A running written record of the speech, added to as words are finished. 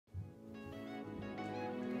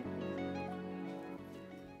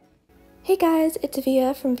Hey guys, it's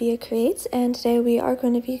Via from Via Creates, and today we are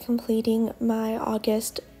going to be completing my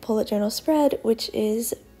August bullet journal spread, which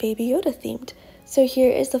is Baby Yoda themed. So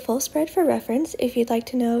here is the full spread for reference. If you'd like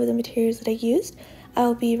to know the materials that I used,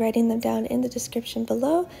 I'll be writing them down in the description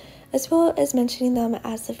below, as well as mentioning them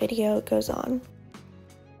as the video goes on.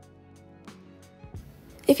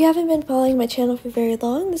 If you haven't been following my channel for very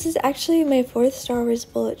long, this is actually my 4th Star Wars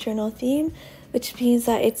bullet journal theme, which means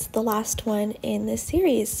that it's the last one in this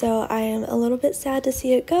series. So I am a little bit sad to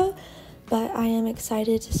see it go, but I am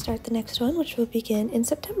excited to start the next one, which will begin in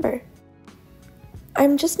September.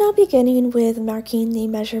 I'm just now beginning with marking the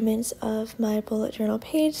measurements of my bullet journal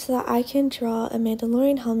page so that I can draw a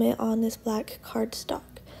Mandalorian helmet on this black cardstock.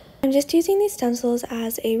 I'm just using these stencils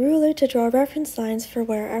as a ruler to draw reference lines for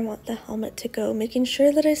where I want the helmet to go, making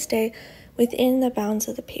sure that I stay within the bounds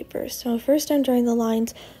of the paper. So first I'm drawing the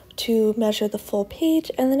lines to measure the full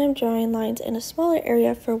page, and then I'm drawing lines in a smaller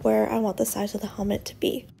area for where I want the size of the helmet to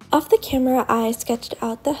be. Off the camera, I sketched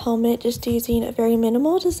out the helmet just using a very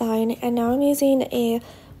minimal design, and now I'm using a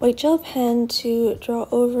white gel pen to draw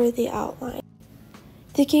over the outline.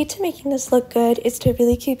 The key to making this look good is to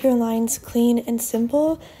really keep your lines clean and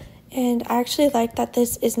simple, and I actually like that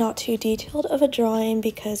this is not too detailed of a drawing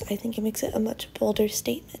because I think it makes it a much bolder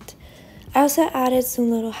statement. I also added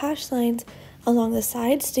some little hash lines along the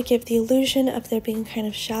sides to give the illusion of there being kind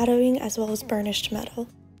of shadowing as well as burnished metal.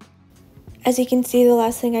 As you can see, the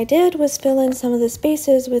last thing I did was fill in some of the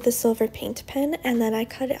spaces with a silver paint pen, and then I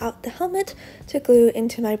cut out the helmet to glue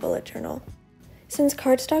into my bullet journal. Since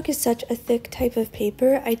cardstock is such a thick type of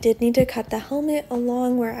paper, I did need to cut the helmet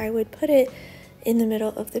along where I would put it in the middle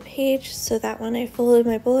of the page so that when I folded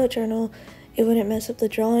my bullet journal, it wouldn't mess up the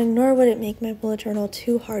drawing, nor would it make my bullet journal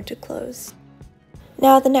too hard to close.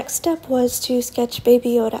 Now the next step was to sketch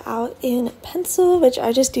Baby Yoda out in pencil, which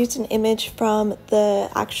I just used an image from the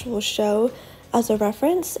actual show as a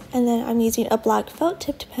reference, and then I'm using a black felt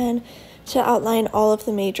tipped pen to outline all of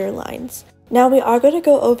the major lines. Now we are going to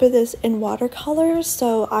go over this in watercolor,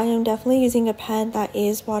 so I am definitely using a pen that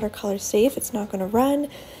is watercolor safe. It's not going to run,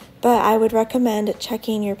 but I would recommend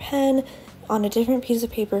checking your pen on a different piece of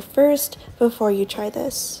paper first before you try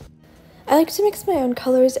this. I like to mix my own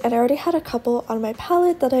colors, and I already had a couple on my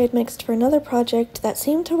palette that I had mixed for another project that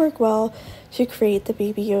seemed to work well to create the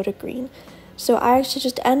Baby Yoda green. So I actually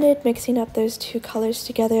just ended mixing up those two colors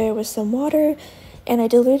together with some water, and I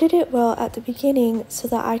diluted it well at the beginning so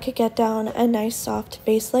that I could get down a nice soft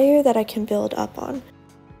base layer that I can build up on.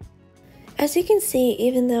 As you can see,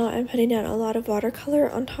 even though I'm putting down a lot of watercolor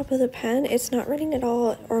on top of the pen, it's not running at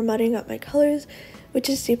all or mudding up my colors, which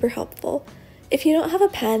is super helpful. If you don't have a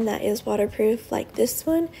pen that is waterproof like this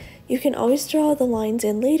one, you can always draw the lines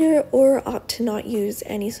in later or opt to not use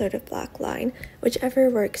any sort of black line, whichever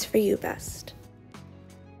works for you best.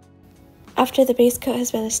 After the base coat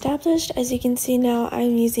has been established, as you can see now,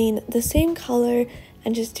 I'm using the same color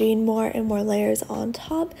and just doing more and more layers on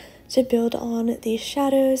top to build on these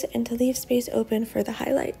shadows and to leave space open for the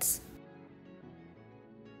highlights.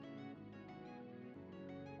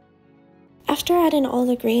 After adding all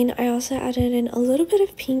the green, I also added in a little bit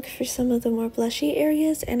of pink for some of the more blushy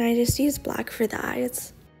areas, and I just used black for the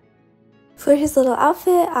eyes. For his little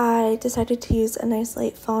outfit, I decided to use a nice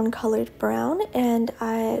light fawn colored brown, and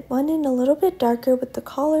I went in a little bit darker with the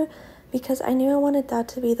collar because I knew I wanted that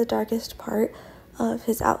to be the darkest part of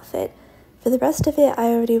his outfit. For the rest of it, I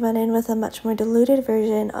already went in with a much more diluted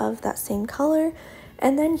version of that same color,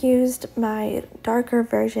 and then used my darker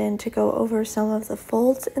version to go over some of the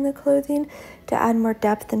folds in the clothing to add more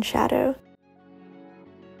depth and shadow.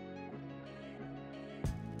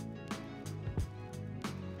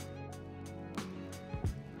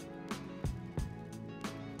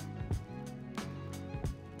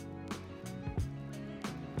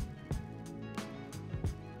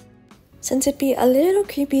 Since it'd be a little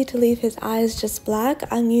creepy to leave his eyes just black,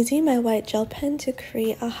 I'm using my white gel pen to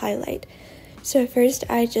create a highlight. So first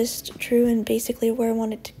I just drew in basically where I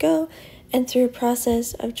wanted to go, and through a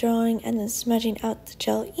process of drawing and then smudging out the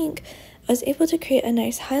gel ink, I was able to create a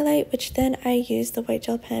nice highlight, which then I used the white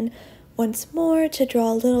gel pen once more to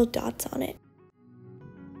draw little dots on it.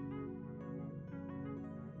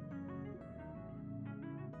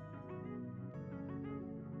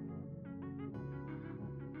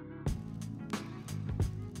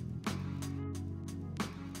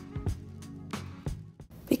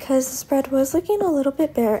 Because the spread was looking a little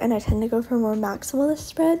bit bare and I tend to go for more maximalist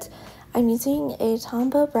spreads, I'm using a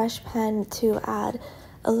Tombow brush pen to add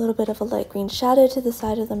a little bit of a light green shadow to the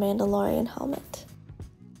side of the Mandalorian helmet.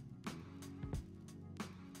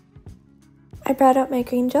 I brought out my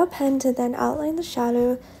green gel pen to then outline the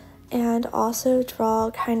shadow and also draw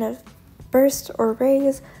kind of bursts or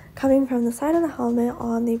rays coming from the side of the helmet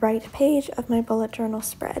on the right page of my bullet journal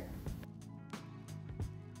spread.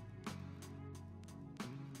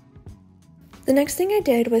 The next thing I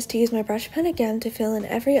did was to use my brush pen again to fill in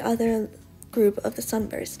every other group of the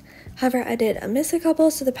sunburst. However, I did miss a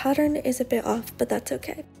couple, so the pattern is a bit off, but that's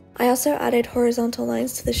okay. I also added horizontal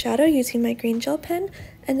lines to the shadow using my green gel pen,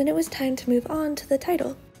 and then it was time to move on to the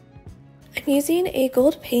title. I'm using a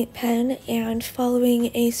gold paint pen and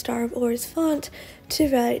following a Star Wars font to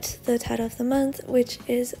write the title of the month, which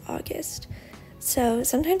is August. So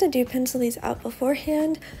sometimes I do pencil these out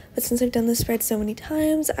beforehand, but since I've done this spread so many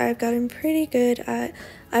times, I've gotten pretty good at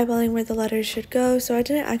eyeballing where the letters should go, so I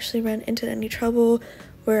didn't actually run into any trouble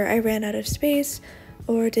where I ran out of space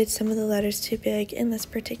or did some of the letters too big in this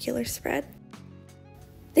particular spread.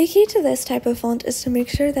 The key to this type of font is to make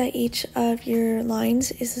sure that each of your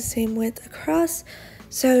lines is the same width across,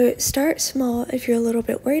 so start small if you're a little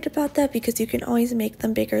bit worried about that, because you can always make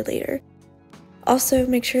them bigger later. Also,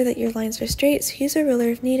 make sure that your lines are straight, so use a ruler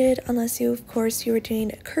if needed, unless you are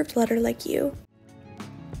doing a curved letter like you.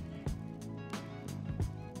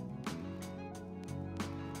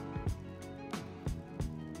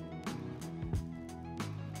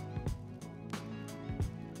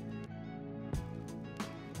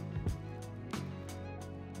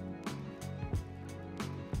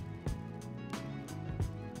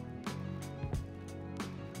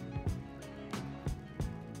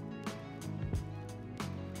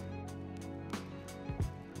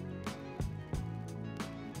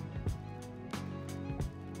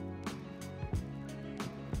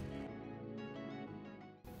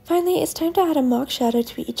 Finally, it's time to add a mock shadow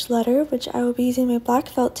to each letter, which I will be using my black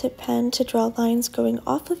felt tip pen to draw lines going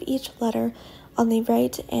off of each letter on the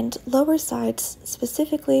right and lower sides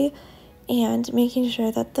specifically, and making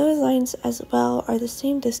sure that those lines as well are the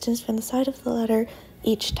same distance from the side of the letter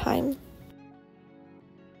each time.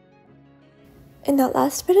 In that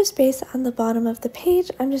last bit of space on the bottom of the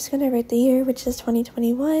page, I'm just going to write the year, which is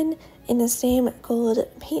 2021, in the same gold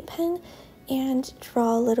paint pen, and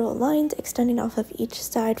draw little lines extending off of each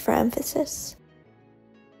side for emphasis.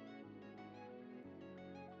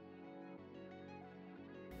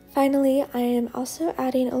 Finally, I am also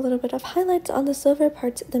adding a little bit of highlights on the silver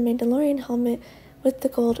parts of the Mandalorian helmet with the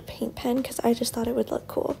gold paint pen, because I just thought it would look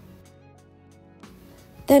cool.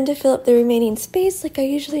 Then to fill up the remaining space, like I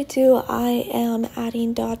usually do, I am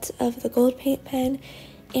adding dots of the gold paint pen,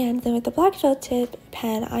 and then with the black felt tip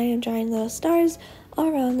pen, I am drawing little stars all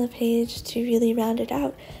around the page to really round it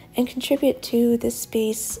out and contribute to the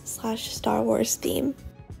space/Star Wars theme.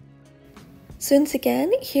 So once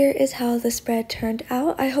again, here is how the spread turned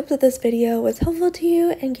out. I hope that this video was helpful to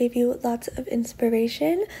you and gave you lots of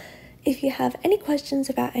inspiration. If you have any questions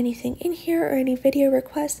about anything in here or any video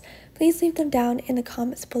requests, please leave them down in the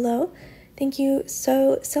comments below. Thank you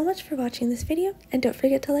so much for watching this video, and don't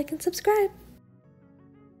forget to like and subscribe.